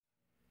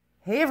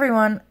Hey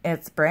everyone,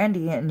 it's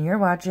Brandy and you're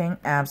watching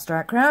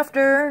Abstract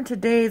Crafter.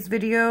 Today's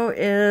video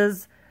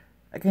is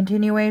a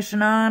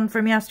continuation on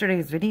from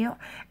yesterday's video,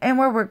 and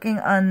we're working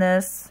on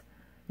this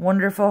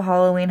wonderful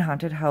Halloween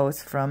haunted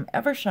house from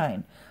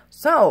EverShine.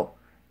 So,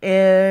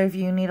 if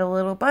you need a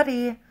little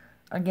buddy,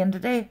 again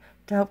today,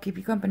 to help keep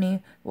you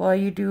company while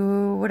you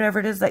do whatever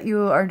it is that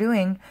you are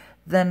doing,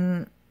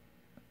 then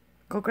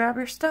go grab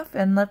your stuff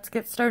and let's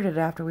get started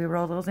after we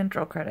roll those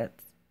intro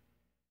credits.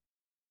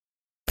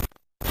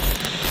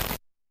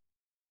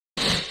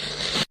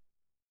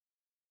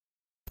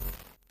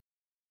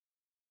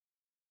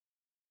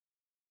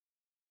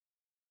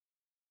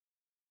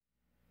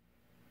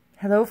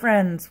 Hello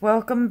friends,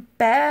 welcome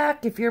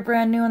back. If you're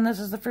brand new and this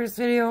is the first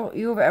video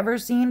you've ever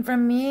seen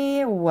from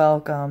me,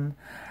 welcome.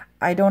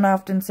 I don't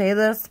often say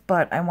this,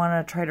 but I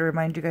want to try to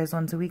remind you guys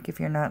once a week if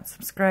you're not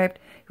subscribed.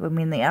 It would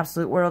mean the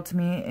absolute world to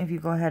me if you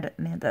go ahead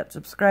and hit that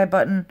subscribe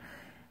button,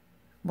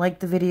 like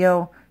the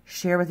video,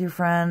 share with your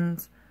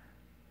friends.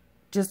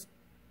 Just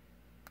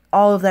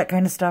all of that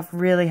kind of stuff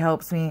really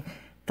helps me.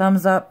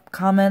 Thumbs up,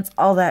 comments,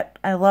 all that.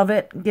 I love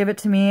it. Give it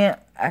to me.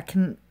 I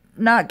can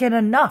not get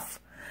enough.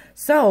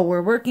 So,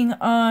 we're working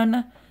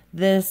on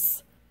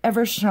this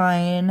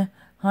EverShine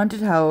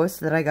haunted house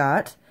that I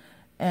got,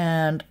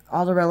 and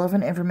all the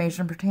relevant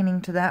information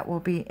pertaining to that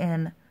will be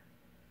in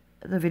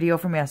the video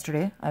from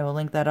yesterday. I will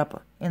link that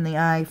up in the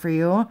eye for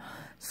you,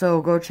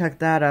 so go check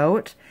that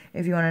out.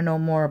 If you want to know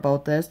more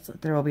about this,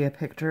 there will be a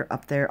picture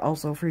up there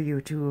also for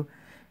you to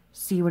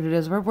see what it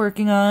is we're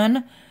working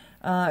on.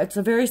 It's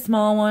a very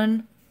small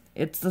one.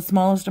 It's the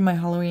smallest of my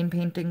Halloween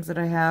paintings that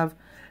I have,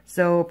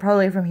 so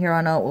probably from here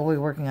on out we'll be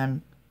working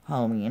on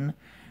Halloween.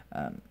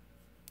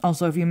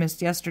 Also, if you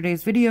missed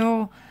yesterday's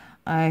video,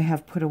 I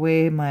have put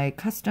away my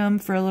custom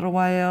for a little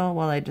while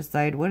I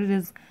decide what it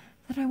is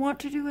that I want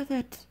to do with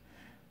it.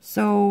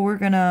 So we're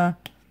gonna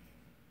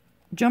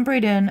jump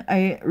right in.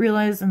 I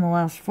realized in the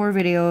last 4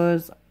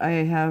 videos I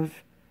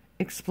have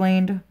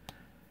explained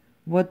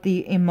what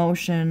the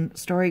emotion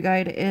story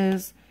guide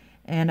is,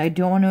 and I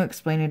don't want to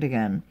explain it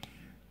again.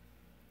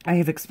 I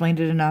have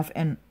explained it enough,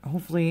 and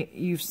hopefully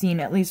you've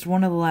seen at least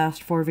one of the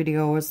last 4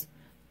 videos,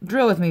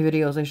 drill with me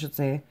videos, I should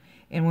say,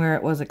 in where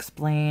it was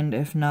explained.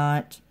 If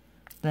not,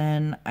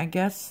 then I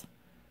guess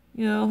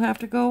you'll have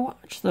to go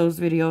watch those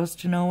videos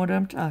to know what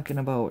I'm talking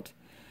about.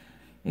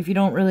 If you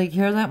don't really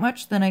care that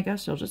much, then I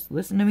guess you'll just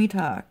listen to me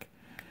talk.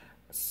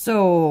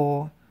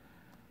 So,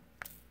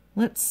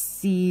 let's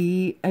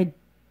see. I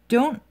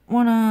don't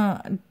want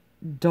to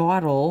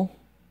dawdle.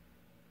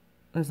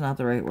 That's not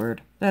the right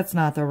word. That's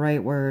not the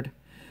right word.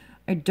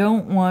 I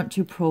don't want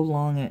to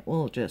prolong it.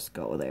 We'll just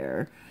go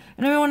there.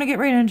 And I want to get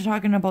right into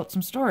talking about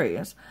some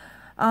stories.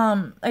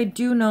 I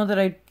do know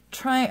that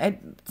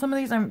some of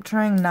these I'm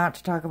trying not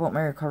to talk about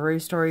my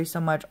recovery story so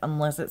much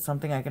unless it's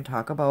something I can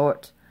talk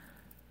about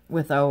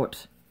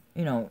without,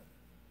 you know,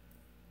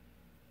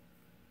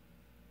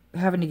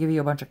 having to give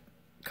you a bunch of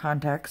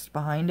context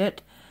behind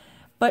it.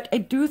 But I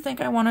do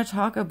think I want to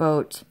talk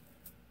about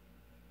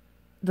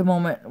the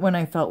moment when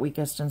I felt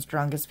weakest and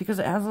strongest, because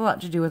it has a lot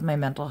to do with my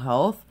mental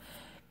health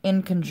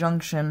in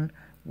conjunction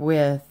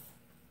with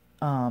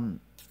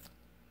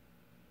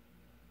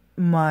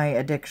my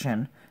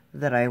addiction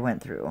that I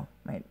went through.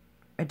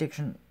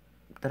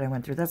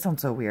 That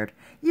sounds so weird.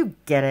 You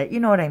get it. You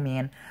know what I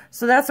mean.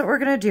 So that's what we're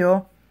going to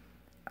do.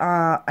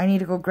 I need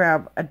to go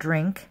grab a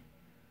drink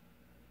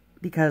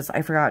because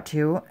I forgot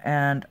to,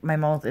 and my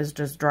mouth is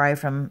just dry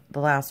from the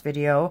last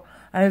video.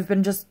 I've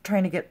been just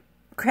trying to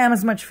cram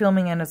as much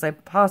filming in as I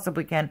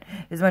possibly can,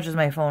 as much as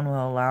my phone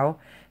will allow.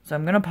 So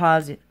I'm going to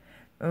pause.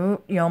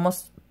 Oh, you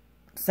almost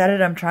said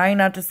it. I'm trying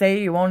not to say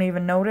you won't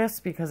even notice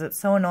because it's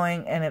so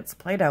annoying and it's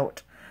played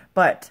out.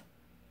 But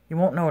you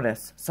won't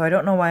notice. So I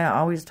don't know why I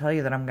always tell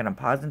you that I'm going to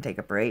pause and take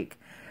a break.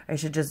 I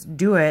should just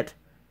do it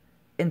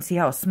and see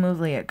how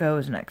smoothly it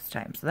goes next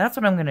time. So that's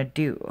what I'm going to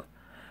do.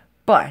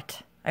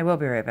 But I will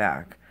be right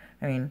back.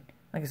 I mean,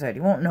 like I said,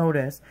 you won't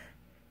notice.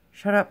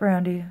 Shut up,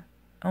 Brandy.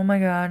 Oh my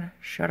God,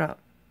 shut up.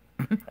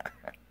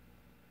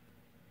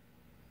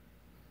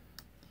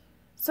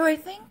 So I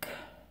think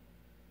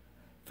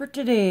for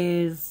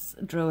today's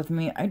drill with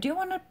me, I do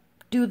want to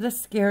do the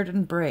scared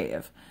and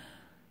brave,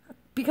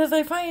 because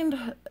I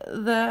find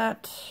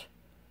that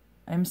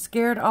I'm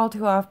scared all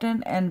too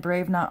often and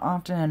brave not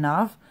often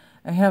enough.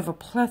 I have a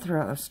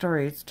plethora of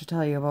stories to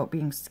tell you about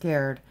being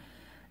scared,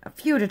 a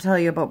few to tell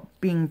you about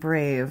being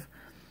brave,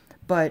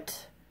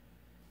 but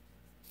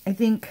I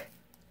think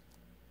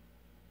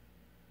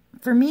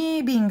for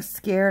me, being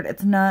scared,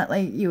 it's not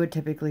like you would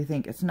typically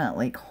think. It's not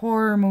like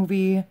horror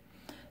movie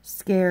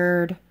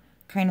scared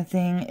kind of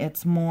thing.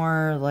 It's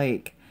more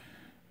like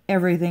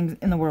everything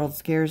in the world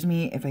scares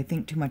me. If I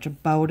think too much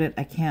about it,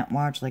 I can't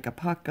watch like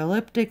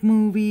apocalyptic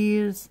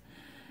movies.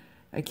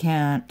 I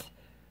can't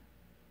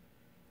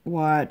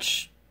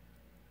watch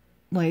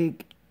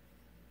like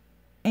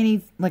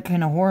any like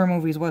kind of horror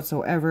movies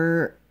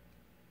whatsoever.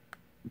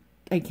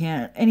 I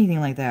can't, anything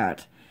like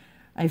that.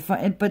 I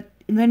find, but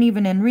then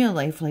even in real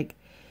life, like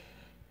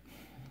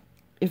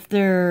if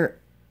they're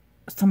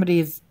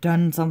somebody's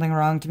done something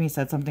wrong to me,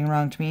 said something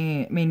wrong to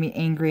me, made me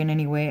angry in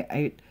any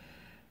way,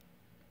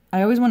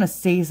 I always want to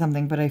say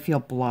something, but I feel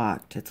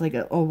blocked. It's like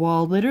a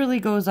wall literally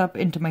goes up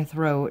into my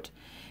throat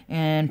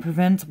and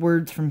prevents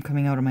words from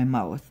coming out of my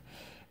mouth.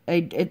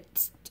 I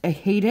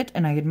hate it,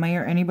 and I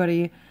admire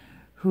anybody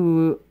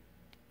who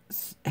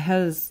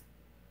has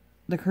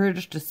the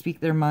courage to speak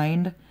their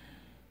mind,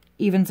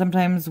 even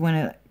sometimes when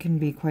it can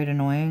be quite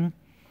annoying.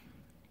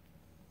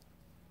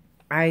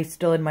 I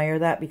still admire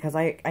that because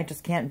I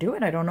just can't do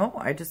it. I don't know.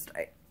 I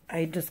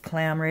just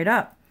clam right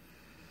up.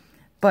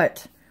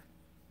 But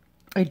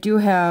I do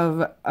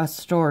have a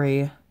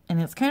story,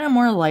 and it's kind of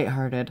more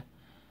lighthearted.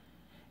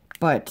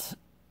 But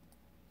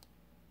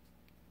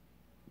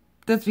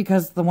that's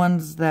because the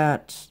ones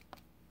that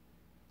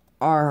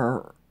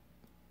are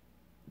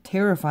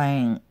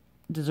terrifying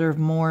deserve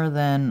more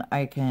than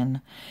I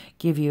can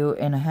give you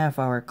in a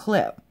half-hour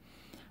clip.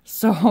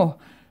 So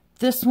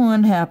this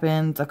one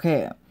happens.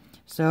 Okay,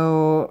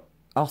 so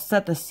I'll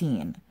set the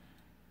scene.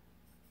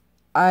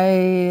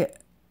 One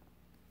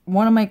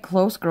of my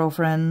close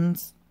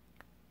girlfriends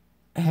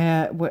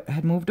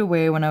had moved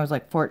away when I was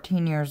like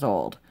 14 years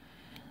old.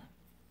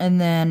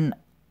 And then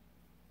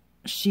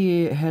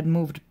she had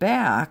moved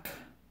back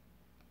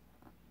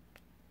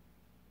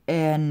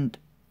and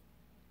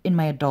in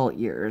my adult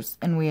years,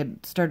 and we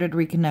had started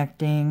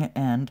reconnecting,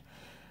 and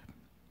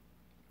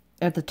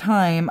at the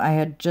time I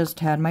had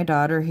just had my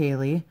daughter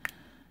Haley.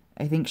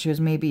 I think she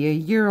was maybe a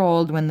year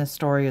old when this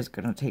story is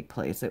going to take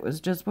place. It was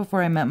just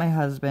before I met my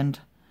husband,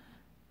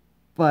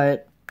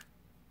 but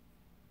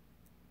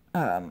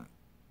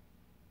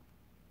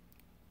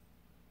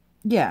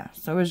yeah,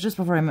 so it was just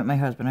before I met my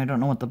husband. I don't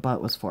know what the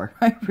but was for.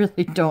 I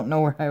really don't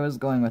know where I was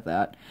going with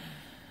that.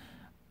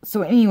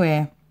 So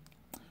anyway,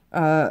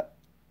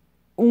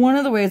 one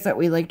of the ways that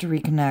we like to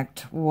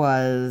reconnect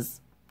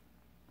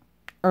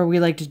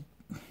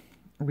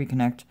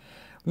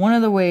one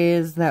of the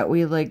ways that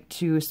we like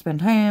to spend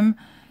time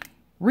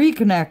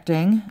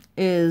reconnecting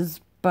is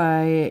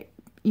by,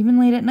 even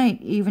late at night,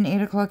 even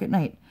 8 o'clock at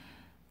night,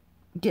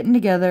 getting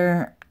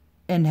together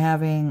and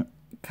having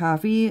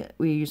coffee.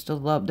 We used to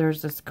love,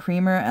 there's this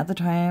creamer at the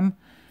time.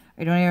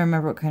 I don't even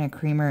remember what kind of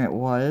creamer it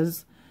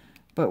was,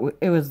 but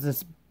it was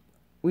this,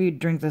 we'd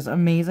drink this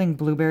amazing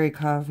blueberry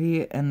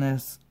coffee and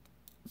this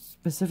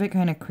specific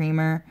kind of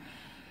creamer,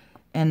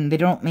 and they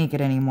don't make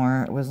it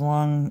anymore. It was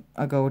long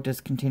ago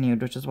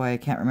discontinued, which is why I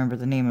can't remember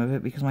the name of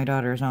it, because my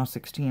daughter is now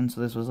 16,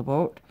 so this was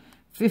about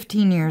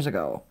 15 years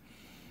ago.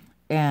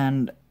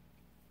 And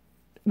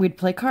we'd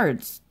play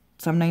cards.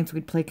 Some nights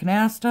we'd play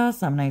canasta,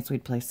 some nights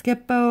we'd play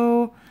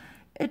skip-bo.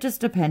 It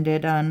just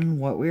depended on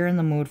what we were in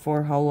the mood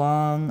for, how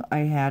long I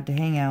had to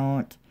hang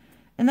out,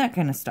 and that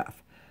kind of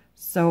stuff.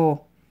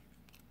 So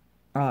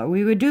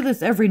we would do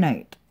this every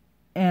night,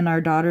 and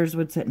our daughters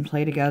would sit and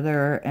play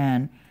together,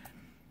 and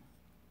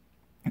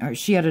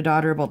she had a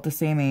daughter about the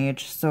same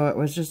age, so it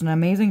was just an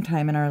amazing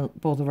time in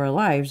both of our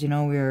lives. You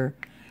know, we were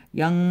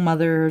young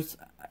mothers.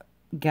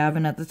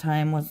 Gavin at the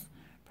time was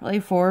probably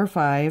 4 or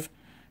 5,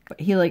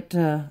 but he liked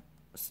to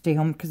stay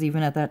home because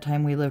even at that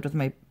time we lived with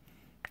my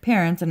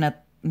parents, and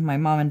my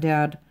mom and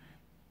dad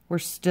were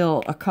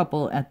still a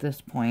couple at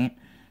this point.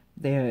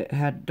 They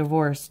had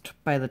divorced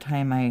by the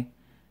time I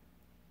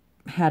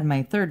had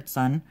my third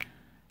son,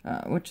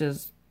 which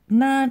is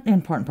not an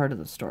important part of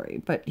the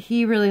story, but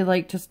he really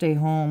liked to stay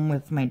home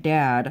with my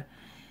dad,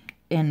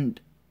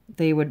 and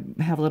they would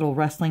have little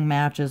wrestling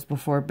matches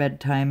before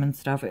bedtime and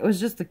stuff. It was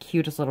just the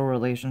cutest little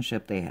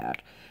relationship they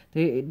had.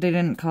 They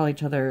didn't call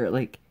each other,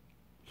 like,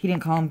 he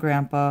didn't call him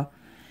Grandpa.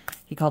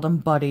 He called him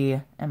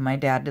Buddy, and my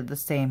dad did the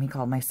same. He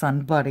called my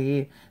son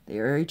Buddy. They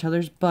were each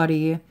other's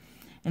buddy.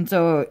 And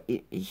so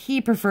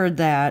he preferred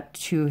that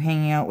to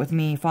hanging out with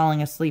me,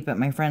 falling asleep at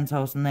my friend's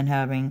house, and then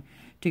having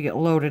to get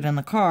loaded in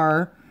the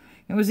car.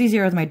 It was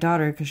easier with my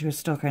daughter because she was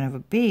still kind of a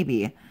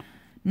baby.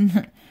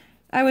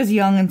 I was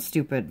young and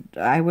stupid.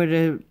 I would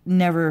have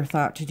never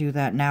thought to do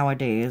that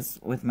nowadays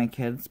with my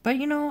kids. But,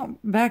 you know,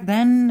 back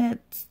then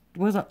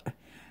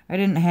I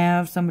didn't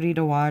have somebody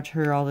to watch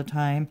her all the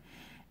time.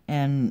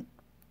 And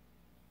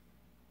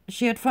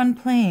she had fun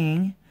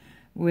playing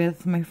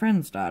with my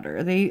friend's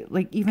daughter. They,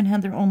 like, even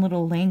had their own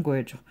little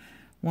language.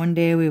 One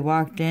day we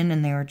walked in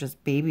and they were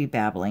just baby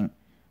babbling.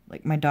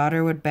 Like, my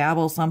daughter would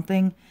babble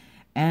something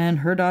and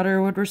her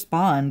daughter would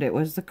respond. It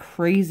was the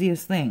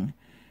craziest thing.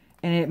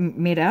 And it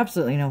made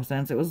absolutely no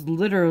sense. It was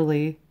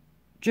literally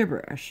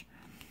gibberish.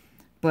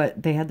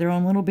 But they had their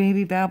own little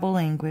baby babble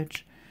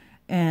language.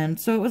 And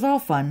so it was all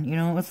fun. You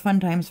know, it was fun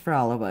times for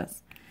all of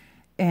us.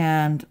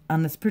 And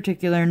on this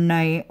particular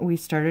night, we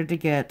started to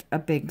get a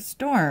big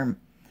storm.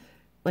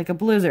 Like a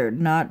blizzard.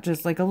 Not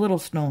just like a little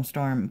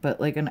snowstorm, but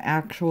like an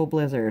actual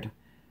blizzard.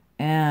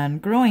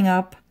 And growing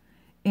up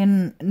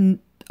in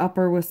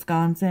upper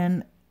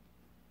Wisconsin,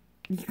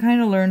 you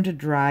kind of learn to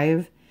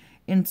drive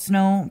in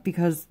snow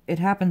because it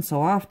happens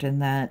so often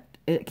that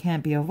it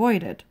can't be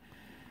avoided.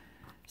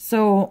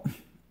 So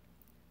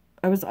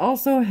I was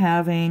also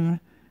having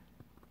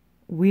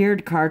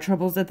weird car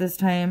troubles at this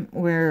time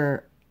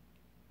where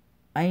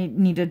I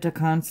needed to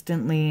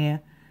constantly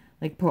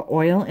like put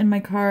oil in my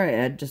car. I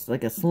had just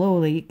like a slow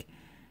leak,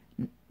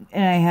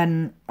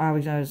 and I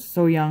was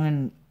so young,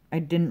 and I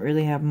didn't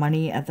really have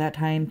money at that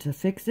time to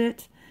fix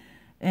it.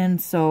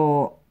 And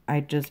so I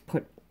just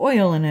put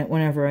oil in it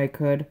whenever I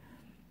could,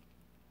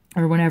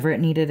 or whenever it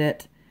needed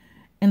it.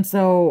 And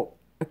so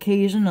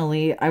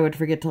occasionally I would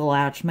forget to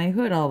latch my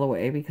hood all the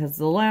way because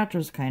the latch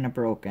was kind of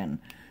broken.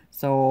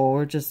 So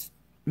we're just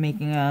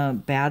making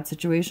a bad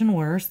situation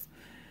worse.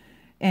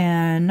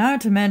 And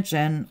not to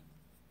mention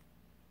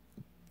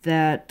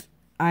that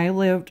I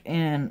lived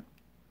in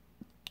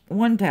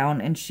one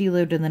town and she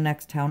lived in the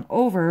next town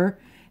over,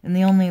 and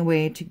the only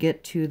way to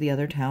get to the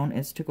other town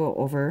is to go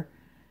over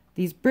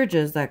these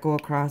bridges that go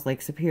across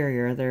Lake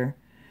Superior.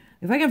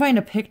 If I can find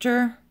a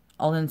picture,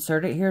 I'll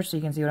insert it here so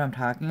you can see what I'm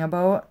talking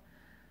about.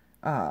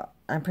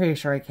 I'm pretty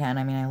sure I can.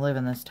 I mean, I live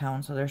in this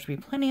town, so there should be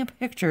plenty of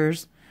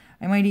pictures.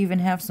 I might even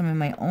have some in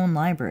my own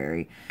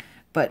library.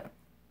 But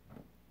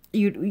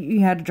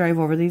you had to drive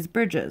over these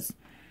bridges.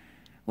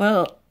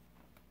 Well,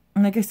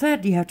 like I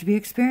said, you have to be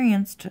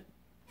experienced.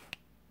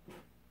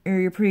 Or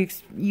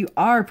you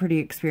are pretty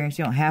experienced.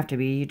 You don't have to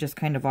be. You just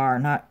kind of are.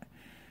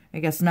 I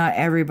guess not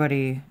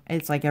everybody.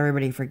 It's like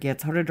everybody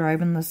forgets how to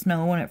drive in the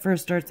snow when it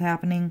first starts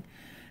happening.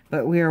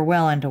 But we are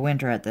well into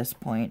winter at this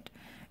point.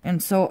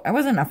 And so I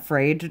wasn't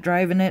afraid to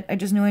drive in it. I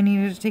just knew I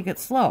needed to take it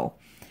slow.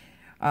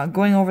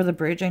 Going over the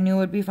bridge I knew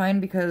would be fine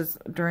because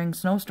during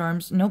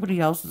snowstorms, nobody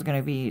else is going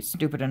to be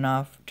stupid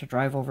enough to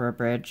drive over a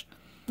bridge.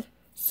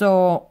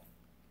 So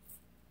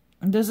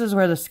this is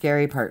where the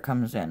scary part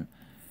comes in.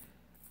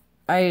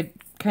 I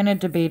kind of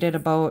debated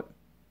about...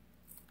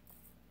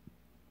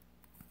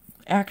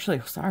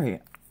 Actually, sorry.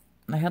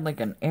 I had like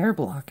an air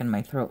block in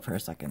my throat for a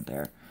second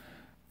there.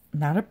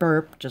 Not a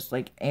burp, just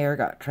like air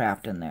got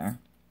trapped in there.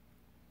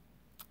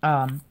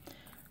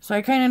 So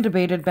I kind of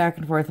debated back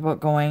and forth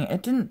about going.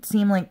 It didn't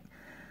seem like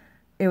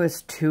it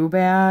was too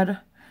bad,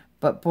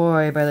 but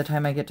boy, by the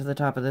time I get to the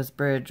top of this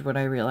bridge, would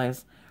I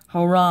realize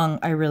how wrong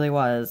I really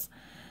was.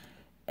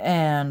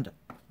 And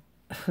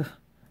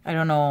I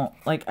don't know,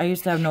 like I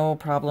used to have no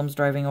problems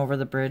driving over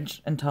the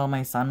bridge until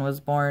my son was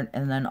born,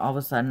 and then all of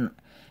a sudden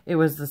it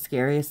was the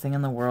scariest thing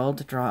in the world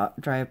to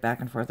drive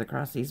back and forth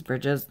across these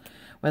bridges,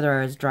 whether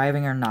I was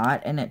driving or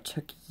not, and it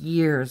took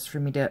years for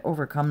me to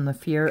overcome the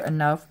fear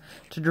enough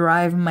to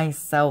drive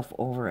myself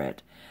over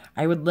it.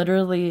 I would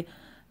literally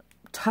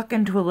tuck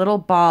into a little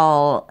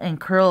ball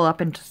and curl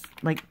up and just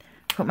like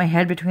put my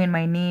head between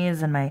my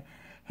knees and my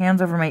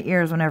hands over my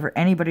ears whenever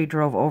anybody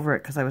drove over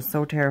it because I was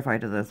so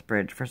terrified of this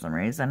bridge for some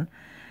reason.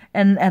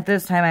 And at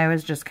this time I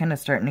was just kind of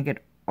starting to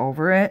get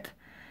over it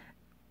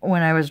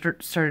when I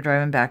started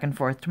driving back and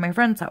forth to my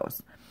friend's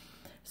house.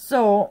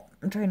 So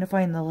I'm trying to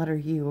find the letter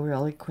U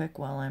really quick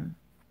while I'm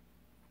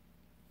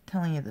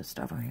telling you this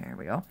stuff. Oh, here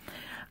we go.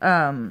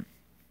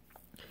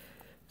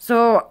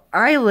 So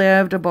I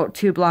lived about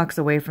 2 blocks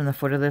away from the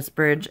foot of this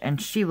bridge,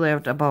 and she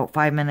lived about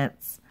 5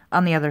 minutes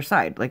on the other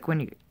side. Like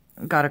when you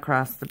got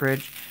across the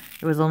bridge,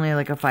 it was only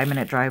like a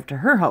 5-minute drive to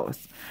her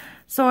house.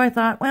 So I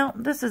thought, well,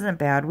 this isn't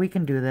bad. We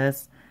can do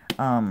this.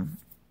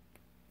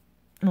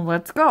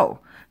 Let's go.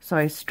 So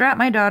I strap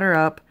my daughter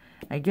up.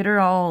 I get her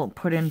all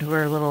put into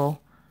her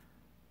little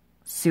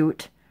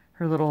suit,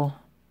 her little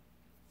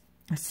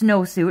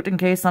snowsuit in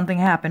case something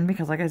happened,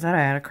 because like I said, I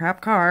had a crap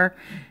car,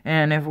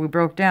 and if we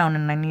broke down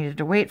and I needed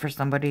to wait for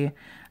somebody,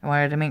 I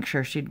wanted to make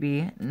sure she'd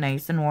be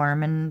nice and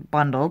warm and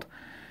bundled.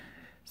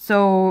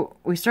 So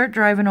we start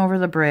driving over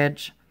the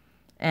bridge,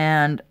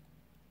 and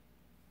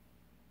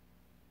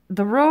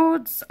the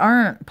roads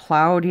aren't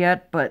plowed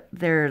yet, but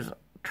there's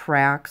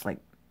tracks, like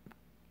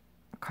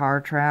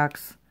car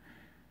tracks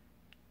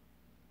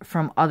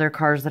from other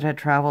cars that had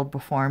traveled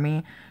before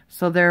me.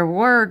 So there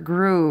were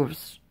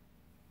grooves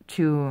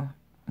to,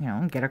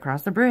 get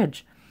across the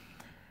bridge.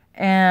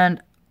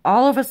 And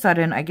all of a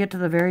sudden, I get to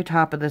the very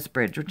top of this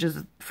bridge, which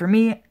is, for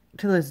me,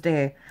 to this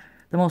day,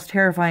 the most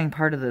terrifying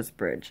part of this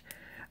bridge.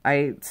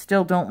 I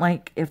still don't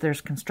like if there's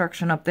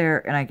construction up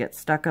there and I get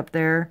stuck up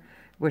there,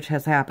 which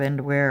has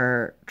happened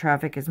where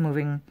traffic is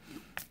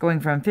going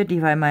from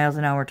 55 miles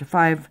an hour to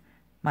 5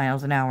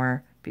 miles an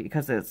hour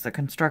because it's a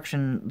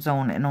construction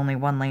zone and only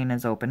 1 lane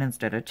is open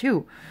instead of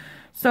 2.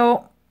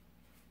 So,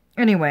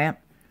 anyway,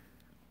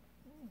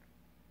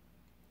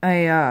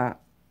 I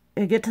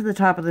get to the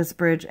top of this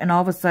bridge, and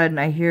all of a sudden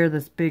I hear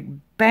this big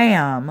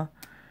bam,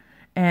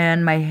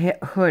 and my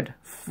hood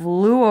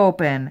flew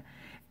open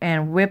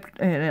and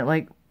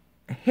it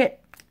hit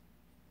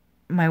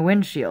my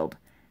windshield.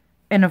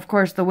 And of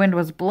course the wind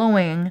was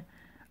blowing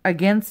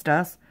against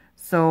us,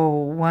 so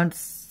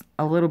once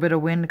a little bit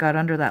of wind got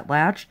under that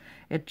latch,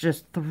 it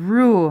just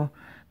threw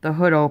the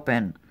hood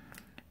open.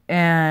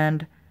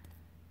 And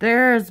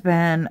there's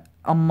been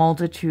a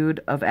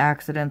multitude of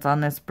accidents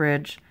on this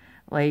bridge.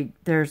 Like,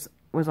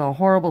 was a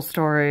horrible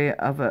story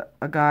of a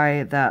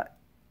guy that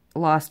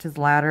lost his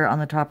ladder on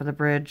the top of the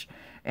bridge,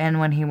 and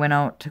when he went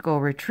out to go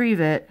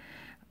retrieve it,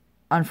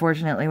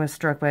 unfortunately was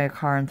struck by a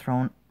car and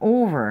thrown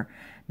over.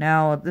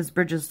 Now, this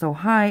bridge is so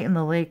high and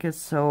the lake is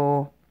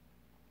so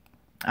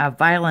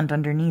violent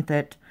underneath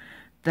it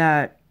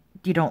that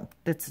you don't,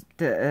 it's,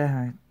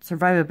 the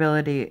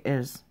survivability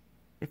is,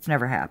 it's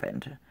never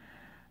happened.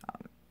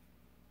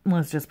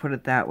 Let's just put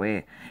it that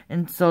way.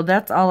 And so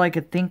that's all I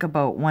could think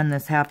about when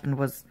this happened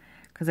was,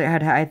 because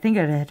I think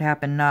it had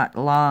happened not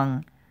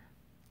long,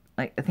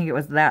 like, I think it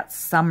was that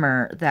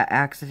summer that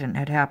accident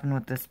had happened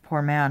with this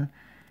poor man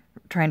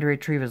trying to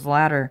retrieve his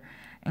ladder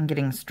and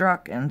getting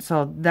struck. And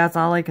so that's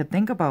all I could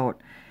think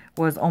about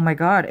was, oh my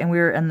God. And we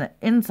were in the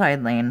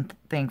inside lane,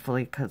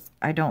 thankfully, because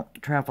I don't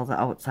travel the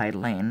outside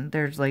lane.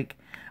 There's like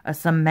a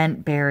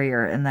cement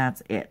barrier and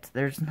that's it.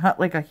 There's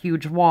not like a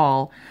huge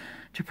wall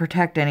to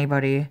protect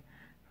anybody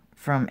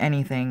from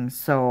anything.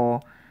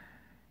 So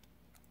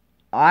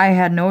I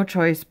had no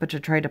choice but to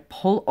try to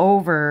pull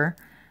over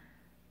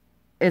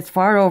as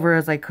far over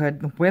as I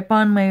could, whip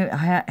on my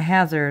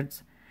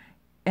hazards,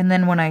 and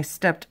then when I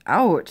stepped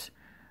out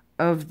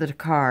of the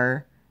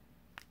car,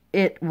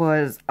 it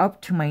was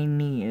up to my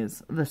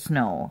knees. The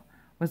snow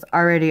was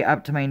already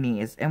up to my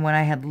knees, and when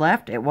I had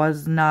left, it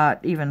was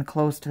not even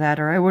close to that,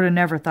 or I would have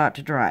never thought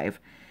to drive.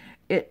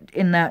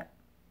 In that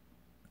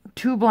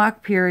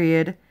 2-block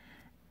period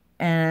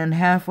and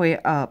halfway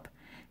up,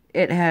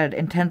 it had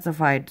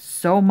intensified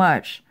so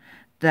much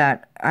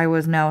that I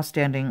was now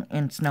standing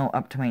in snow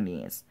up to my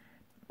knees.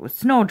 With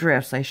snow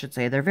drifts, I should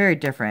say. They're very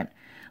different.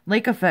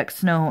 Lake effect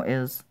snow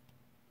is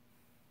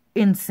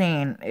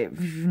insane. If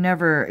you've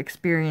never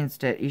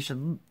experienced it, you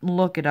should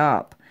look it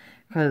up,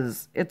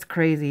 because it's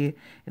crazy.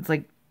 It's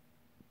like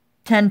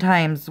 10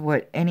 times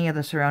what any of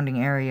the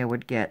surrounding area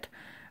would get.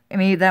 I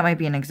mean, that might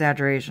be an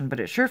exaggeration, but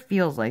it sure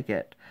feels like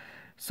it.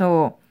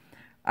 So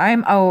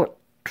I'm out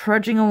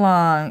trudging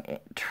along,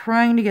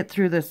 trying to get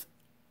through this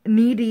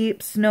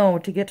knee-deep snow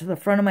to get to the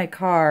front of my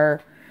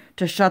car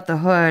to shut the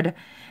hood,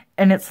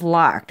 and it's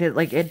locked.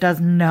 It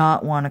does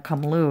not want to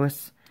come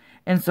loose.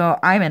 And so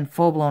I'm in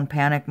full-blown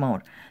panic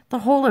mode. The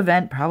whole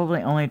event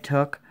probably only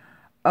took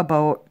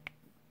about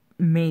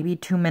maybe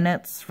 2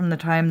 minutes from the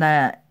time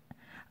that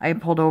I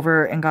pulled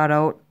over and got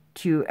out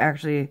to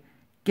actually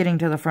getting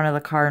to the front of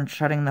the car and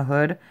shutting the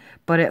hood.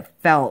 But it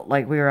felt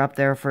like we were up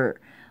there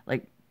for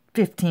like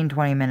 15,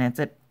 20 minutes.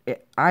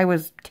 I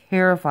was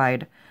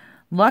terrified.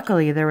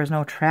 Luckily, there was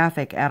no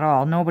traffic at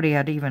all. Nobody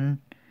had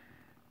even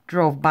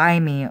drove by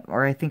me,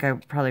 or I think I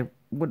probably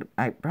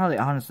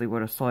honestly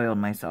would have soiled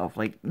myself.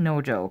 Like,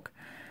 no joke.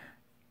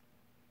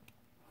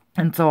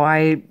 And so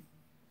I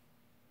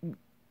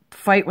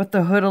fight with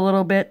the hood a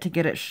little bit to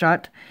get it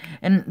shut.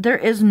 And there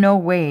is no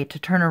way to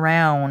turn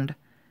around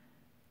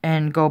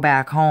and go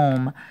back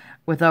home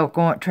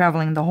without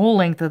traveling the whole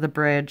length of the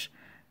bridge,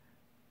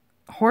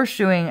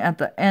 horseshoeing at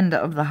the end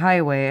of the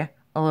highway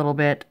a little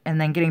bit, and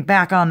then getting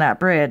back on that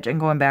bridge and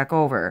going back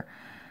over.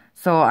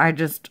 So I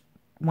just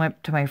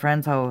went to my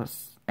friend's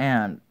house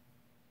and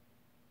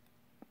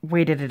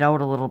waited it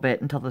out a little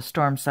bit until the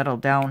storm settled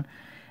down.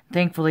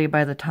 Thankfully,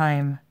 by the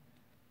time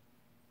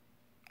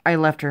I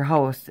left her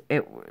house,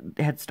 it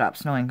had stopped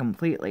snowing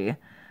completely,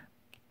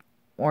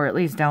 or at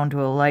least down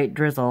to a light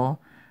drizzle.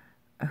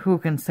 Who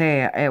can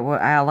say?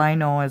 All I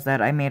know is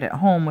that I made it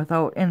home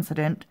without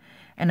incident,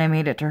 and I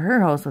made it to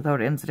her house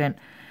without incident.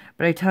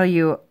 But I tell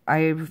you,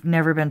 I've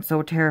never been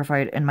so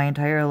terrified in my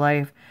entire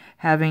life,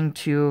 having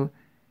to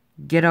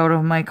get out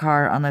of my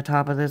car on the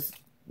top of this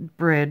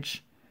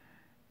bridge,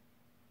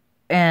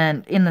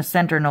 and in the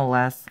center no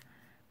less,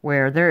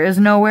 where there is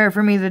nowhere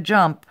for me to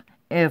jump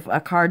if a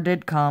car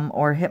did come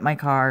or hit my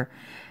car.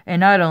 And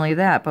not only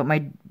that, but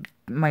my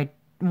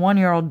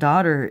 1-year-old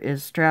daughter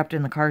is strapped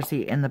in the car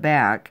seat in the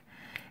back,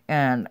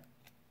 and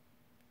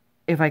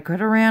if I could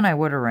have ran, I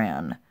would have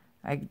ran.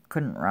 I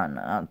couldn't run.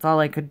 That's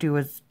all I could do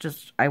is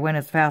I went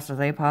as fast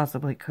as I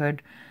possibly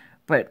could.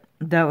 But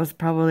that was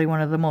probably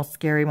one of the most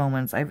scary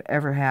moments I've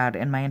ever had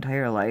in my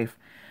entire life,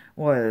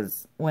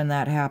 was when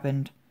that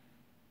happened.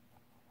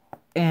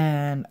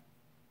 And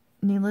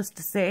needless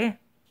to say,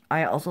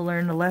 I also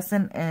learned a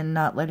lesson in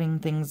not letting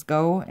things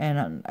go,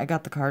 and I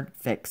got the car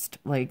fixed,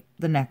 like,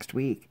 the next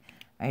week.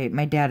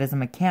 My dad is a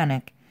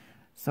mechanic,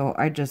 so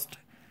I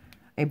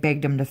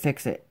begged him to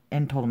fix it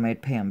and told him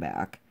I'd pay him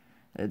back.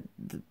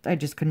 I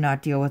just could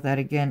not deal with that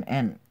again,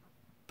 and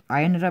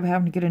I ended up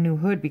having to get a new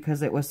hood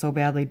because it was so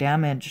badly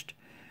damaged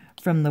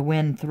from the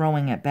wind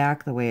throwing it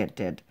back the way it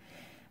did.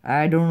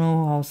 I don't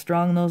know how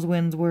strong those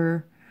winds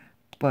were,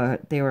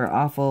 but they were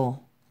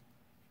awful.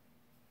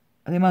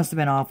 They must have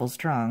been awful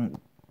strong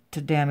to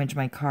damage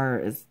my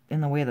car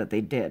in the way that they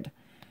did.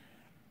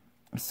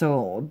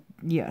 So,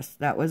 yes,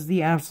 that was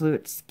the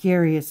absolute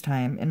scariest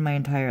time in my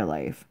entire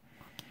life.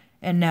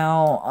 And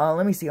now,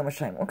 let me see how much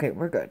time. Okay,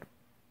 we're good.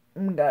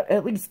 We got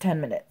at least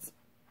 10 minutes.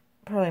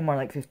 Probably more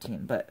like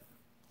 15, but...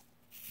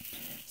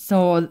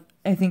 So,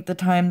 I think the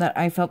time that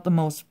I felt the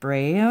most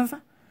brave,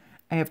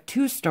 I have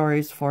 2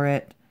 stories for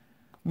it.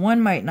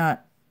 One might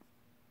not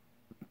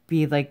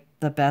be, like,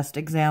 the best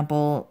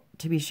example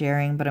to be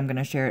sharing, but I'm going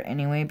to share it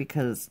anyway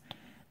because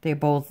they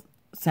both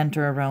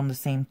center around the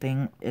same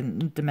thing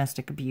in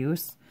domestic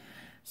abuse.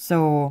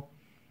 So,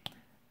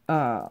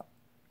 the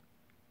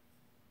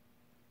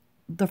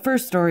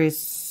first story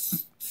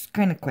is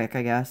kind of quick,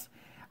 I guess.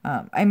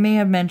 I may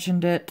have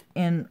mentioned it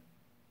in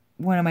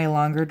one of my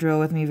longer drill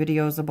with me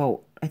videos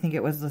about, I think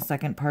it was the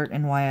second part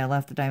in why I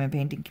left the diamond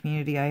painting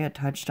community, I had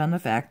touched on the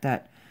fact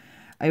that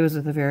I was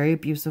with a very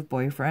abusive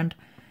boyfriend.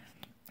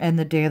 And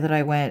the day that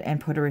I went and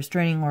put a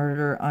restraining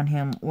order on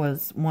him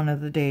was one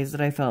of the days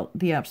that I felt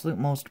the absolute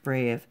most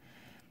brave.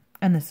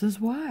 And this is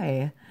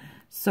why.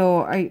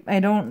 So I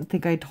don't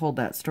think I told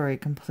that story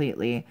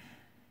completely.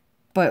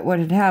 But what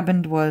had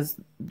happened was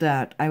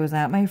that I was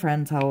at my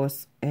friend's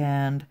house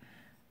and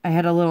I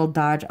had a little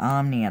Dodge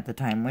Omni at the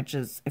time, which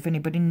is, if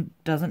anybody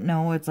doesn't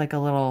know, it's like a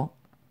little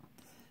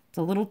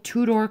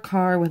 2-door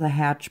car with a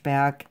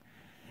hatchback.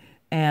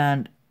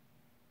 And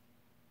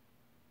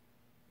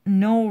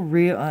no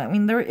real, I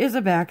mean, there is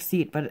a back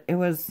seat, but it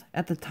was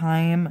at the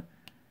time,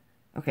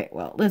 okay,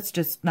 well, let's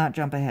just not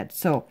jump ahead.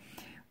 So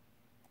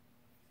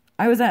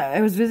I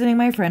was visiting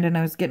my friend and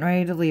I was getting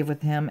ready to leave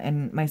with him,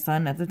 and my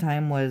son at the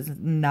time was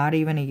not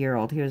even a year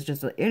old. He was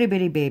just an itty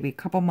bitty baby,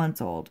 couple months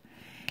old.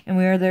 And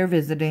we were there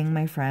visiting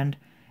my friend,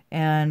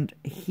 and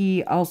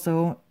he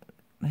also,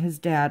 his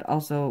dad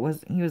also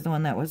was, he was the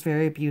one that was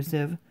very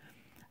abusive,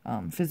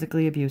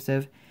 physically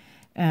abusive,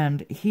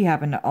 and he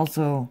happened to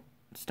also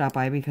stop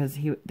by because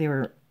they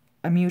were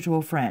a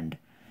mutual friend,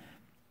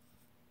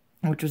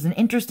 which was an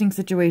interesting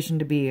situation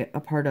to be a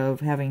part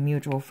of, having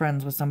mutual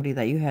friends with somebody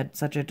that you had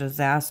such a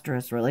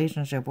disastrous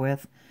relationship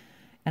with,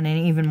 and an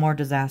even more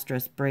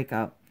disastrous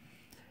breakup.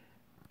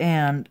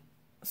 And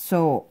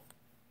so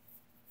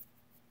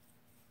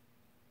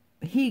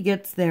he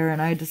gets there and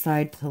I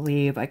decide to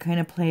leave. I kind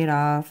of play it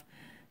off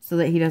so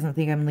that he doesn't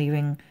think I'm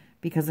leaving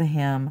because of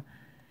him.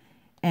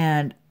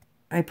 And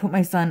I put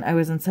my son, I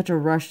was in such a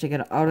rush to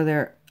get out of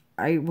there.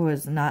 I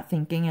was not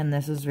thinking, and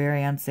this is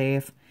very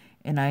unsafe,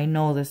 and I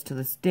know this to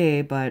this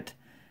day, but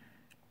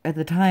at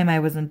the time I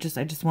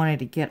just wanted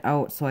to get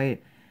out, so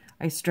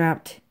I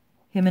strapped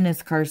him in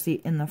his car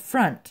seat in the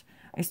front.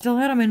 I still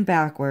had him in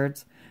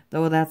backwards,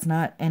 though that's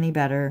not any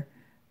better,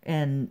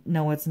 and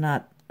no, it's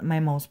not my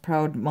most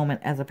proud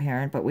moment as a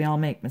parent, but we all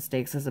make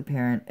mistakes as a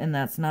parent, and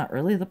that's not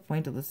really the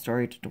point of the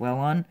story to dwell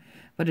on,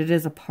 but it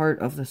is a part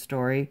of the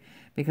story,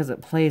 because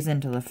it plays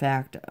into the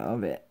fact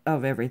of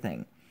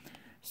everything.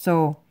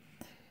 So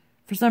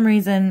for some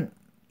reason,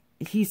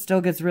 he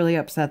still gets really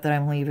upset that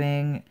I'm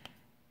leaving,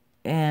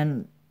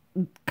 and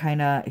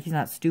he's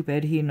not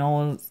stupid. He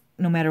knows,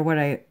 no matter what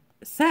I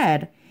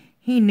said,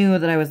 he knew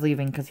that I was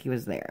leaving because he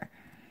was there.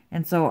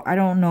 And so I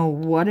don't know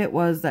what it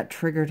was that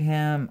triggered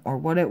him, or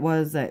what it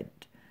was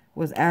that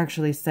was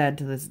actually said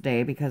to this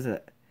day, because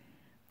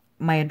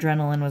my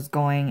adrenaline was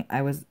going.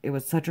 It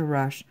was such a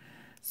rush.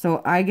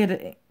 So I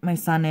get my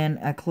son in,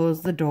 I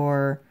close the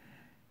door,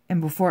 and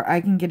before I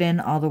can get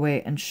in all the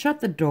way and shut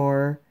the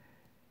door,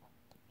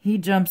 he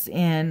jumps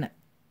in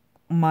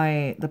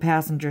the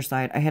passenger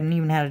side. I hadn't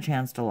even had a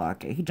chance to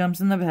lock it. He jumps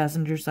in the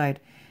passenger side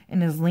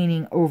and is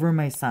leaning over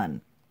my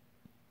son.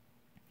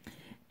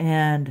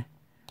 And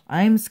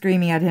I'm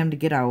screaming at him to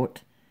get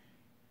out.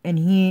 And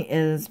he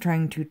is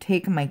trying to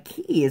take my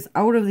keys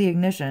out of the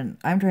ignition.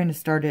 I'm trying to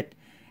start it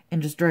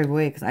and just drive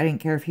away because I didn't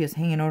care if he was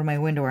hanging over my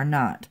window or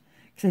not.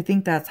 Because I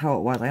think that's how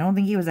it was. I don't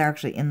think he was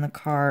actually in the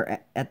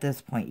car at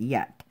this point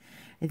yet.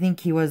 I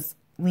think he was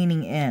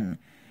leaning in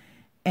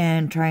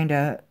and trying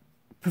to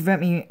prevent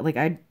me. Like,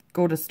 I'd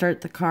go to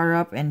start the car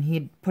up and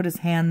he'd put his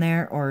hand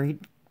there, or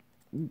he'd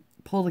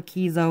pull the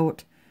keys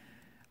out.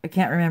 I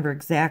can't remember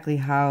exactly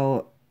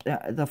how,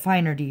 the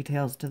finer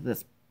details to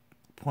this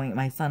point.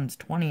 My son's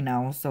 20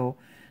 now, so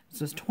this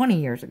was 20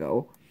 years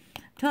ago.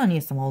 I'm telling you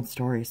some old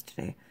stories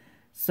today.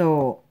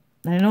 So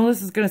I know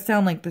this is going to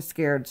sound like the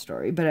scared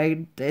story, but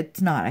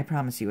it's not. I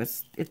promise you,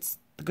 it's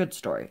a good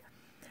story.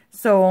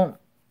 So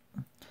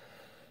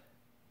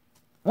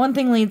one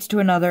thing leads to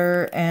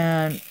another,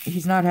 and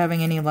he's not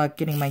having any luck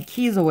getting my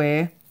keys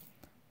away.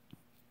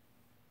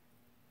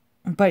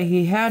 But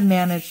he had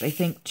managed, I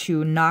think,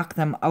 to knock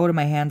them out of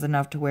my hands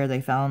enough to where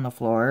they fell on the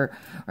floor.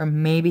 Or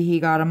maybe he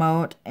got them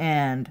out,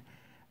 and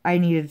I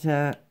needed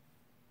to...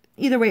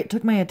 Either way, it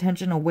took my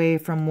attention away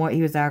from what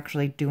he was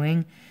actually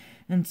doing.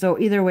 And so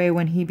either way,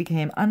 when he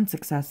became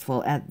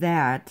unsuccessful at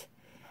that,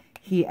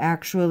 he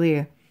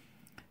actually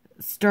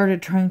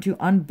started trying to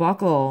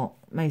unbuckle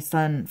my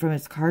son from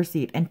his car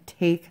seat and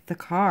take the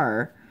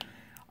car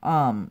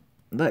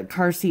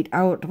seat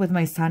out with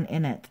my son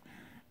in it.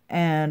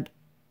 And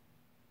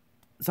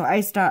so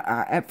I stopped.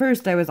 At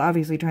first, I was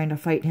obviously trying to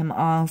fight him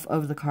off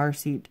of the car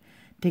seat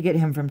to get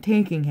him from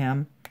taking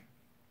him,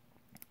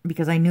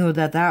 because I knew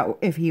that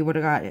if he would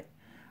have got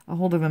a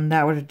hold of him,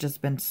 that would have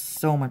just been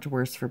so much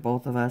worse for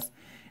both of us.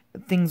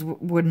 Things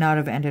would not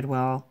have ended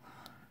well.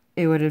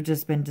 It would have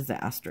just been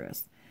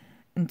disastrous.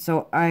 And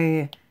so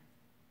I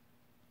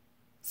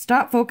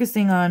stopped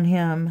focusing on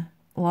him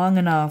long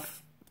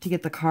enough to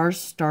get the car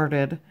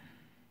started,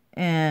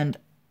 and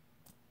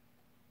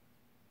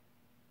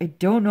I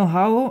don't know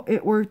how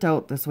it worked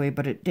out this way,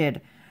 but it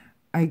did.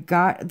 I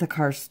got the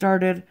car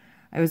started.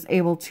 I was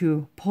able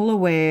to pull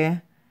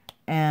away,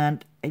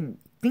 and I'm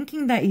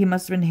thinking that he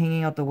must have been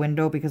hanging out the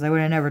window, because I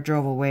would have never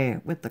drove away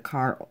with the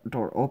car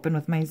door open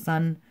with my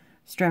son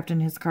strapped in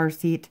his car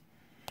seat.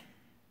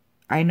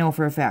 I know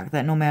for a fact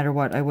that no matter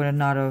what, I would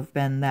not have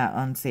been that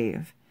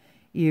unsafe.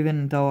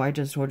 Even though I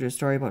just told you a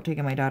story about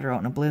taking my daughter out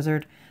in a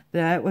blizzard,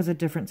 that was a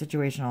different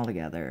situation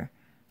altogether.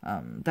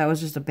 That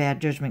was just a bad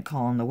judgment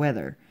call on the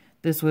weather.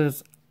 This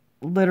was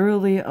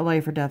literally a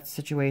life or death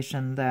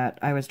situation that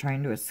I was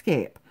trying to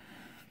escape.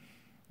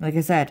 Like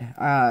I said,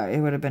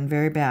 it would have been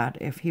very bad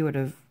if he would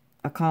have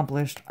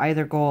accomplished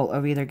either goal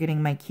of either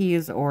getting my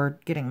keys or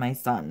getting my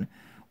son.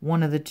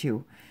 One of the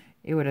two.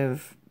 It would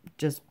have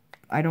just,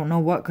 I don't know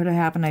what could have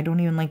happened. I don't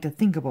even like to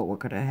think about what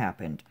could have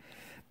happened.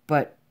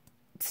 But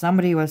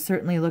somebody was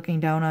certainly looking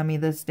down on me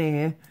this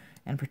day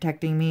and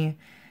protecting me,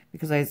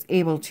 because I was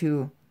able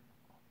to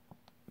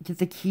get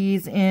the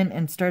keys in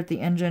and start the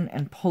engine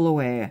and pull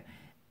away.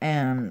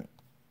 And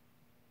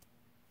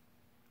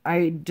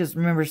I just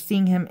remember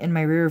seeing him in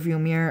my rear view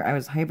mirror. I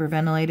was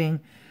hyperventilating.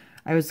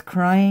 I was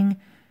crying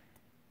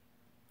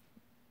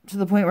to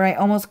the point where I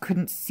almost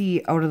couldn't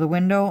see out of the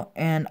window,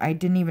 and I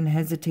didn't even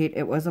hesitate.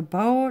 It was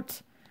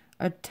about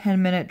a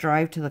 10-minute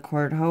drive to the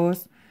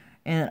courthouse,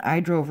 and I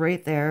drove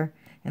right there.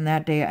 And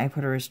that day I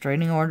put a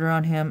restraining order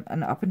on him,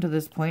 and up until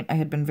this point I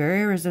had been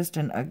very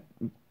resistant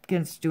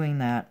against doing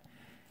that.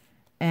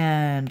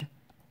 And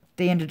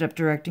they ended up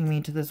directing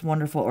me to this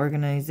wonderful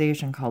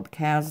organization called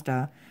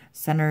CASDA,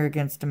 Center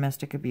Against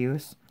Domestic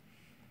Abuse.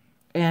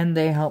 And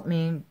they helped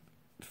me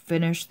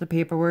finish the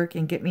paperwork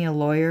and get me a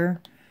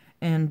lawyer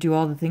and do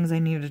all the things I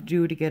needed to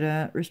do to get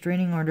a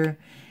restraining order.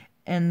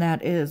 And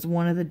that is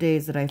one of the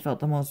days that I felt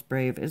the most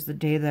brave, is the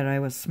day that I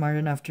was smart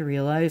enough to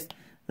realize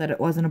that it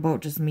wasn't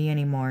about just me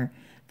anymore,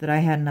 that I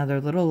had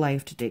another little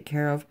life to take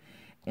care of,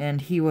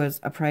 and he was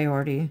a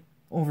priority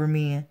over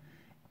me.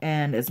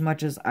 And as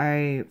much as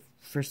I,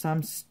 for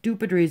some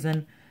stupid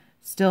reason,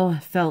 still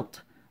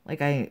felt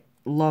like I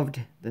loved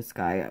this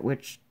guy,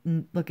 which,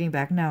 looking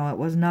back now, it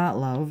was not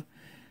love.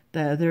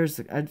 There's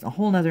a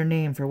whole nother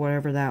name for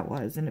whatever that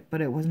was,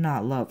 but it was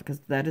not love, because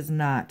that is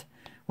not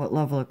what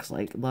love looks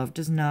like. Love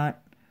does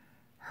not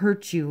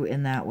hurt you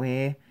in that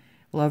way.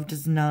 Love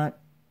does not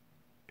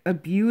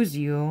abuse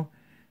you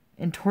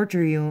and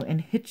torture you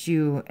and hit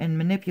you and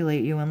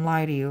manipulate you and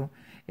lie to you.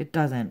 It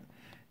doesn't.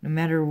 No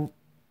matter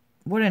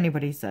what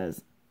anybody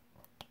says.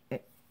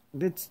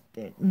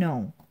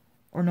 No.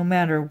 Or no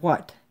matter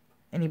what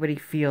anybody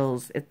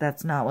feels,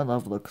 that's not what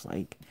love looks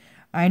like.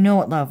 I know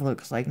what love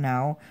looks like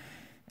now.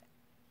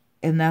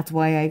 And that's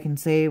why I can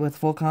say with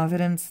full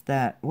confidence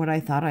that what I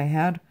thought I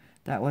had,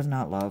 that was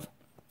not love.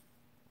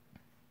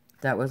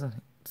 That was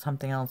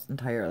something else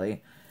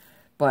entirely.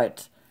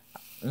 But,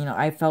 you know,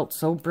 I felt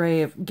so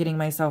brave getting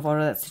myself out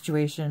of that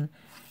situation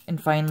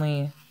and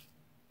finally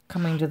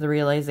coming to the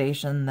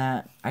realization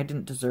that I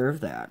didn't deserve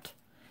that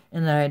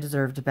and that I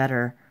deserved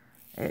better.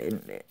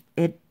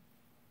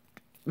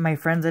 My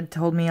friends had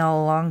told me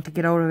all along to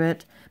get out of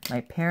it.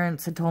 My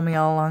parents had told me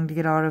all along to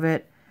get out of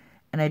it.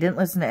 And I didn't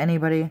listen to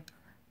anybody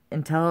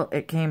until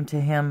it came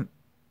to him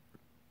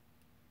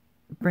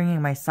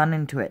bringing my son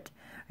into it.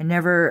 I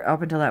never,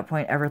 up until that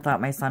point, ever thought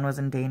my son was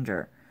in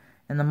danger.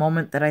 And the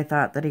moment that I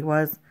thought that he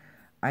was,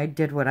 I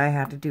did what I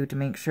had to do to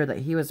make sure that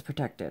he was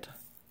protected.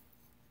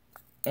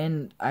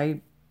 And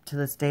to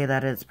this day,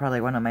 that is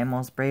probably one of my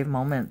most brave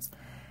moments.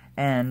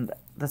 And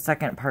the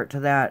second part to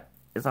that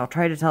is, I'll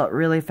try to tell it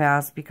really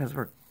fast because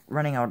we're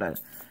running out of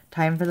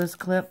time for this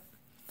clip.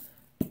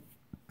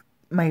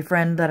 My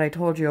friend that I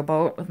told you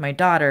about with my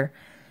daughter,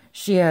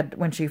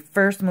 when she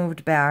first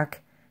moved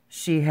back,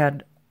 she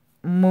had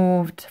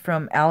moved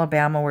from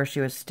Alabama, where she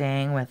was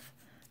staying with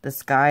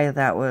this guy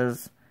that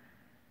was,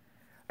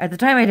 at the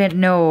time I didn't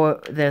know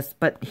this,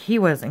 but he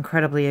was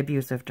incredibly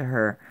abusive to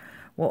her.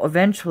 Well,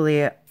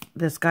 eventually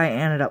this guy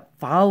ended up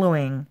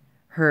following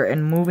her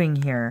and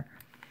moving here,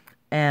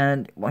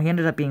 and well, he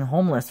ended up being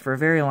homeless for a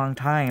very long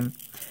time.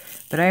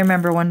 But I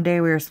remember one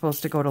day we were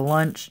supposed to go to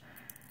lunch,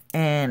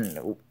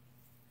 and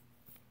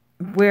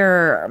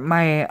where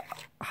my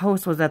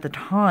house was at the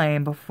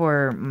time,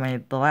 before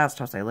the last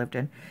house I lived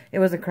in, it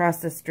was across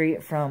the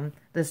street from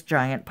this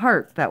giant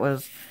park that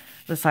was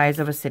the size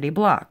of a city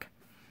block.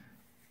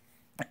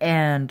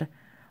 And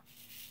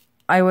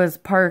I was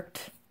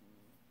parked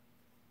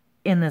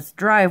in this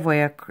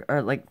driveway,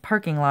 or like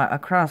parking lot,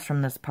 across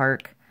from this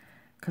park,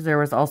 because there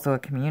was also a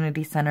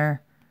community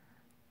center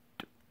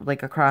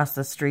like across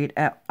the street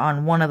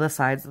on one of the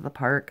sides of the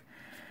park.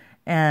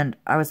 And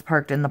I was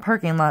parked in the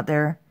parking lot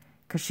there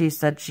because she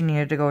said she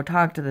needed to go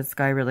talk to this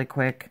guy really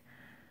quick.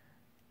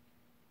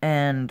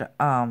 And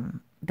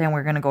then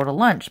we're going to go to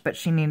lunch, but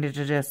she needed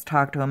to just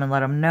talk to him and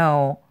let him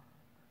know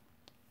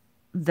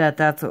that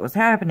that's what was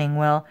happening.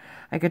 Well,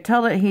 I could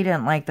tell that he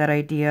didn't like that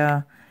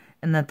idea,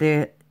 and that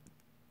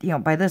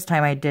by this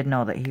time I did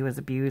know that he was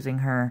abusing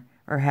her,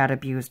 or had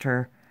abused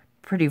her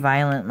pretty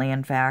violently,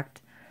 in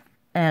fact.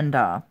 And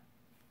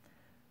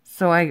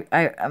so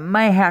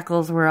my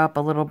hackles were up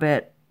a little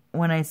bit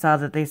when I saw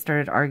that they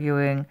started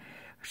arguing.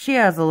 She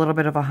has a little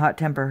bit of a hot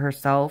temper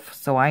herself,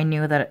 so I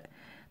knew that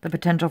the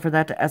potential for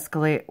that to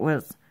escalate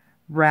was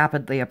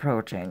rapidly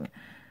approaching.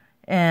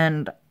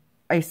 And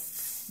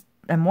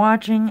I'm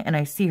watching, and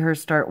I see her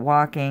start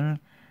walking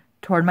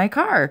toward my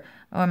car.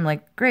 I'm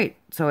like, great.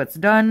 So it's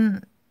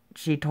done.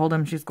 She told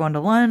him she's going to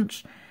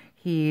lunch.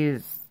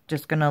 He's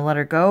just going to let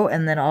her go.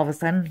 And then all of a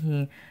sudden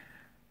he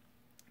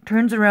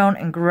turns around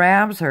and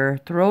grabs her,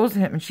 throws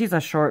him. And she's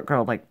a short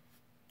girl, like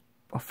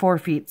 4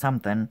 feet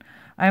something.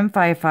 I'm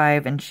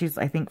 5'5", and she's,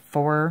 I think,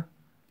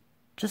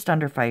 just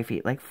under 5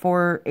 feet, like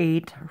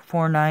 4'8"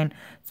 or 4'9".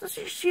 So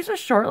she's a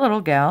short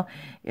little gal.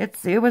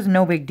 It was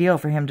no big deal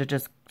for him to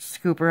just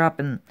scoop her up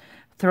and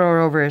throw her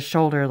over his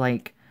shoulder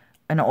like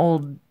an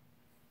old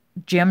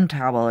gym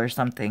towel or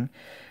something.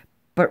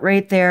 But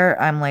right there,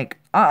 I'm like,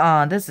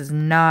 this is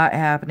not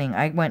happening.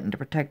 I went into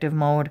protective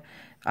mode.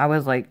 I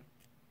was like,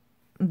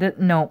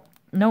 nope.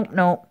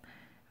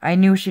 I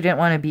knew she didn't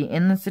want to be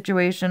in the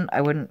situation.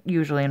 I wouldn't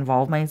usually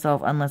involve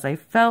myself unless I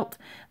felt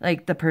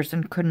like the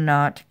person could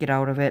not get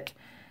out of it.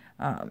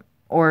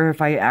 Or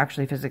if I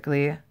actually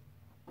physically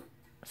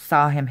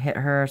saw him hit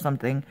her or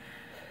something,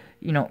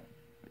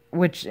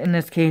 which in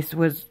this case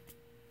was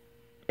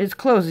as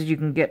close as you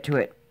can get to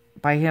it,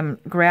 by him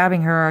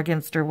grabbing her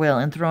against her will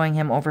and throwing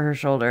him over her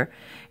shoulder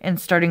and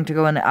starting to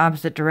go in the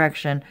opposite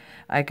direction.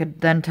 I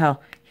could then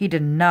tell he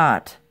did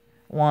not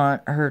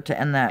want her to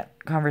end that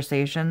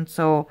conversation.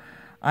 So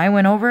I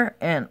went over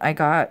and I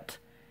got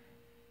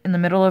in the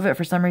middle of it.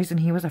 For some reason,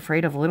 he was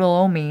afraid of little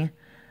old me.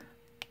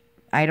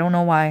 I don't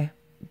know why,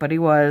 but he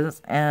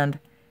was. And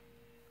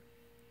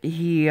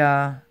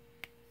I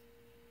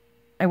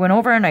went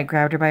over and I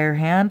grabbed her by her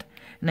hand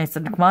and I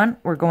said, come on,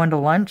 we're going to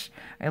lunch.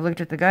 I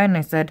looked at the guy and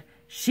I said,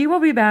 she will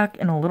be back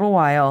in a little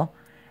while.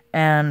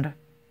 And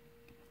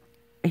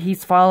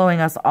he's following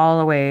us all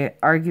the way,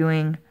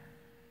 arguing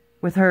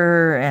with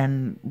her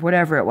and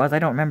whatever it was. I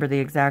don't remember the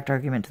exact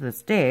argument to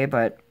this day,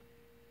 but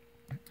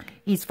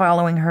he's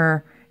following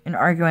her and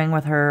arguing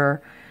with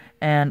her.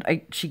 And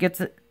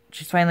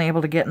she's finally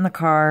able to get in the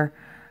car.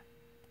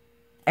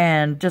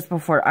 And just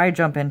before I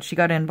jump in, she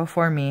got in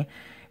before me.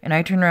 And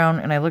I turned around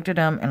and I looked at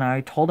him and I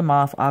told him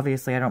off.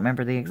 Obviously, I don't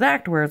remember the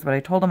exact words, but I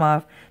told him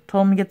off.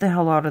 Told him to get the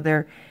hell out of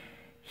there.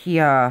 He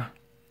tried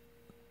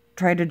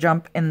to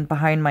jump in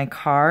behind my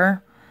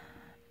car.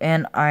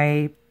 And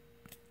I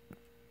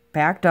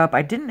backed up.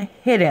 I didn't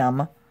hit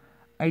him.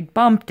 I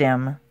bumped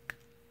him.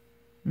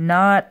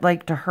 Not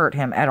like to hurt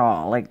him at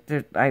all. Like,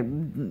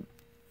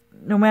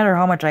 no matter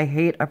how much I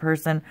hate a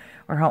person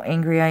or how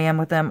angry I am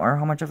with them or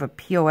how much of a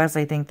POS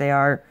I think they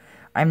are,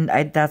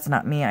 that's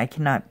not me. I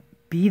cannot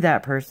be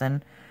that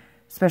person,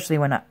 especially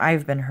when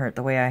I've been hurt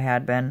the way I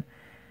had been.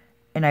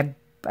 And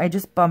I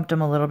just bumped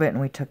him a little bit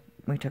and we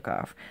took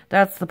off.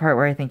 That's the part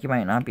where I think you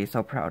might not be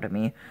so proud of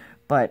me.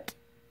 But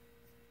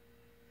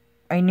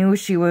I knew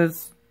she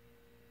was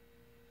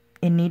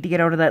in need to get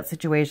out of that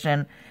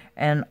situation.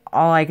 And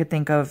all I could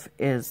think of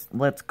is,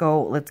 let's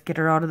go. Let's get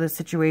her out of this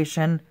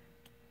situation.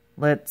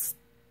 Let's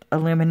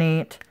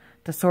eliminate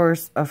the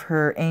source of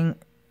her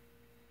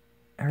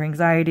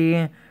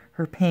anxiety,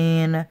 her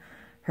pain,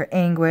 her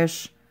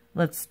anguish.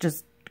 Let's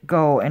just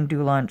go and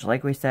do lunch,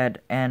 like we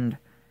said. And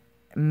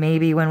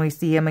maybe when we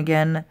see him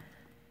again,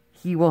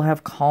 he will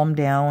have calmed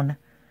down.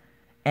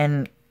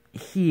 And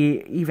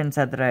he even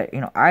said that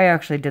I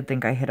actually did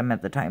think I hit him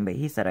at the time, but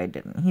he said I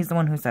didn't. He's the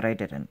one who said I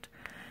didn't.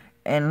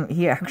 And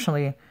he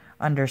actually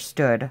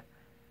understood.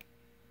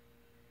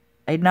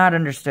 I'd not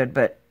understood,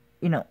 but,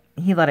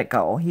 he let it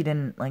go. He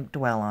didn't,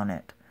 dwell on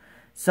it.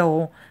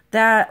 So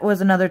that was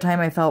another time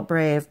I felt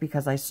brave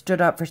because I stood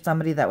up for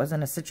somebody that was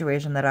in a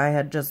situation that I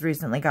had just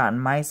recently gotten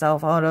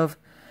myself out of.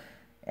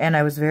 And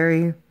I was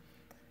very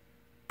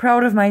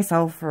proud of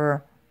myself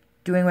for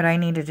doing what I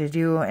needed to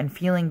do and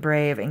feeling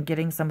brave and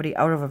getting somebody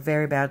out of a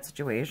very bad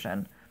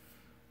situation.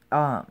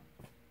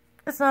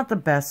 It's not the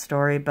best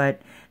story,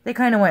 but they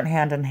kind of went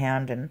hand in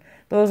hand. And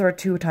those were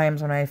 2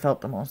 times when I felt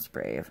the most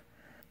brave.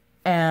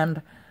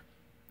 And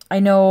I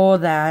know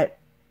that,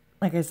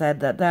 like I said,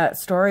 that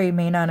story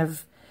may not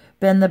have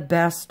been the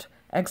best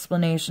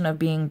explanation of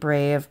being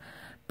brave,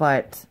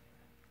 but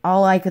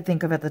all I could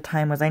think of at the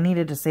time was I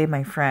needed to save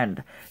my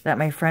friend. That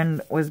my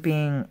friend was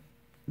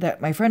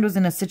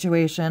in a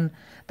situation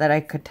that I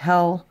could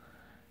tell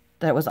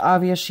that was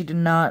obvious she did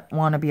not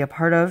want to be a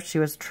part of. She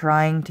was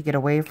trying to get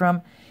away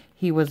from.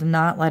 He was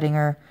not letting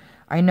her.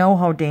 I know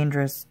how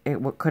dangerous it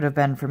could have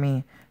been for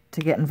me to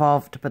get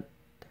involved, but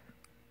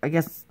I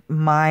guess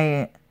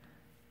my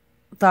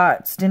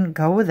thoughts didn't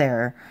go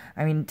there.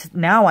 I mean,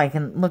 now I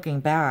can, looking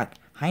back,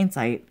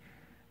 hindsight,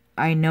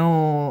 I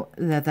know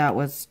that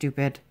was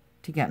stupid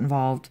to get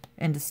involved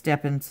and to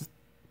step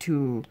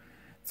into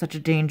such a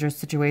dangerous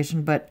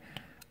situation, but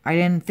I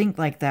didn't think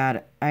like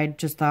that. I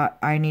just thought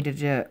I needed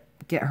to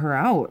get her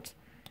out.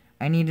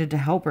 I needed to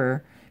help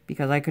her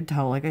because I could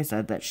tell, like I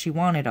said, that she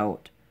wanted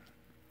out.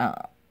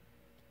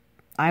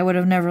 I would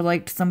have never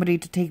liked somebody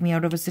to take me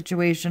out of a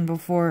situation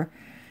before.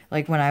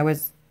 Like when I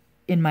was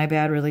in my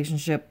bad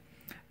relationship,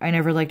 I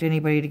never liked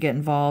anybody to get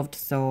involved,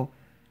 so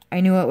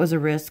I knew it was a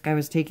risk I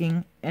was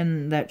taking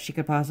and that she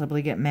could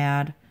possibly get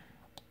mad.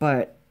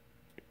 But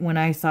when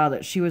I saw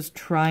that she was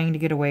trying to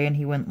get away and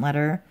he wouldn't let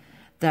her,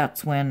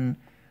 that's when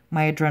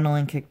my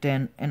adrenaline kicked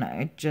in and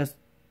I just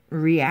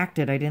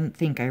reacted. I didn't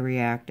think I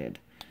reacted.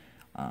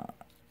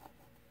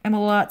 I'm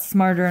a lot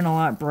smarter and a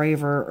lot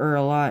braver, or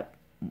a lot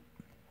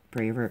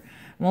braver.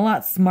 I'm a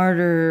lot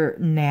smarter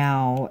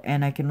now,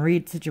 and I can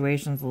read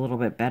situations a little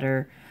bit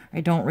better.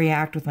 I don't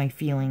react with my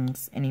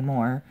feelings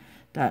anymore.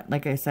 That,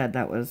 like I said,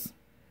 that was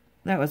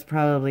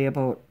probably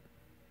about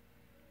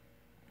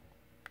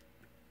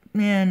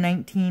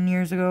 19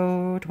 years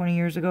ago, 20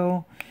 years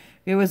ago.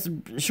 It was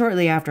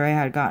shortly after I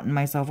had gotten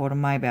myself out of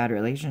my bad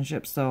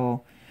relationship,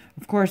 so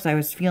of course I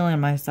was feeling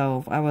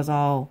myself. I was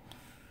all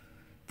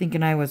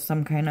thinking I was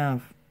some kind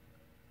of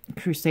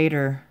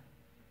crusader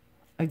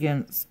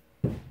against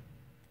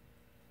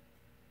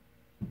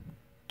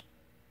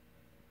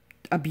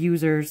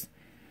abusers.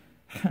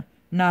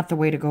 Not the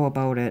way to go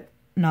about it.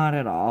 Not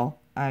at all.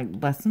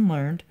 Lesson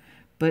learned.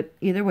 But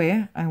either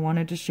way, I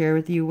wanted to share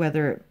with you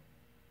whether,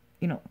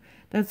 you know,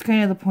 that's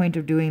kind of the point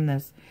of doing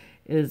this,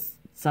 is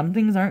some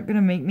things aren't going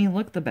to make me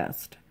look the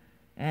best.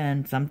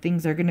 And some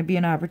things are going to be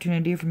an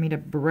opportunity for me to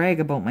brag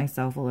about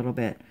myself a little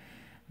bit.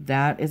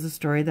 That is a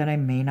story that I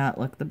may not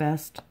look the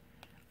best.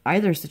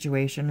 Either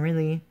situation,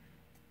 really.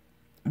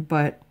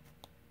 But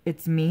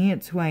it's me,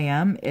 it's who I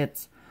am,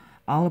 it's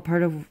all a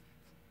part of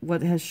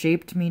what has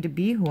shaped me to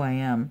be who I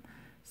am.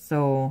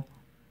 So,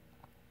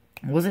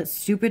 was it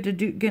stupid to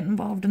get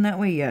involved in that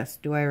way? Yes.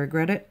 Do I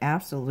regret it?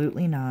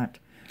 Absolutely not.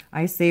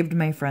 I saved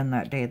my friend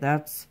that day.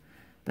 That's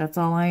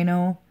all I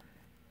know.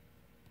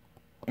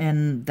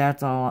 And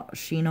that's all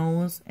she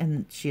knows.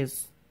 And she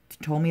has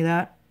told me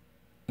that,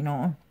 you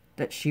know,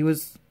 that she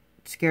was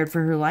scared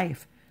for her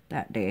life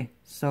that day.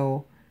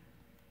 So,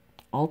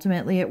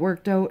 ultimately it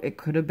worked out. It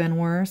could have been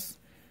worse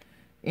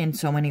in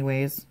so many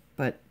ways.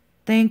 But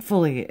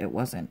thankfully it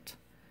wasn't.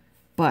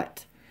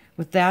 But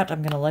with that,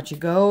 I'm going to let you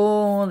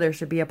go. There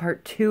should be a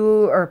part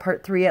 2 or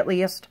part 3 at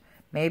least.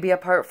 Maybe a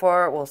part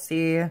 4. We'll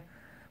see.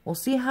 We'll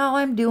see how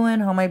I'm doing,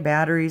 how my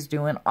battery's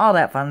doing, all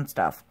that fun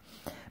stuff.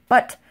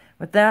 But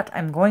with that,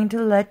 I'm going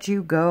to let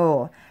you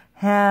go.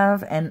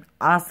 Have an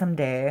awesome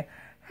day.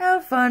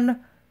 Have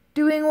fun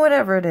doing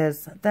whatever it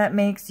is that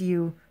makes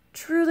you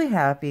truly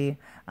happy.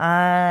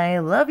 I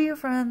love you,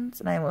 friends,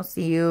 and I will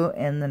see you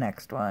in the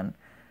next one.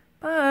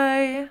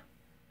 Bye.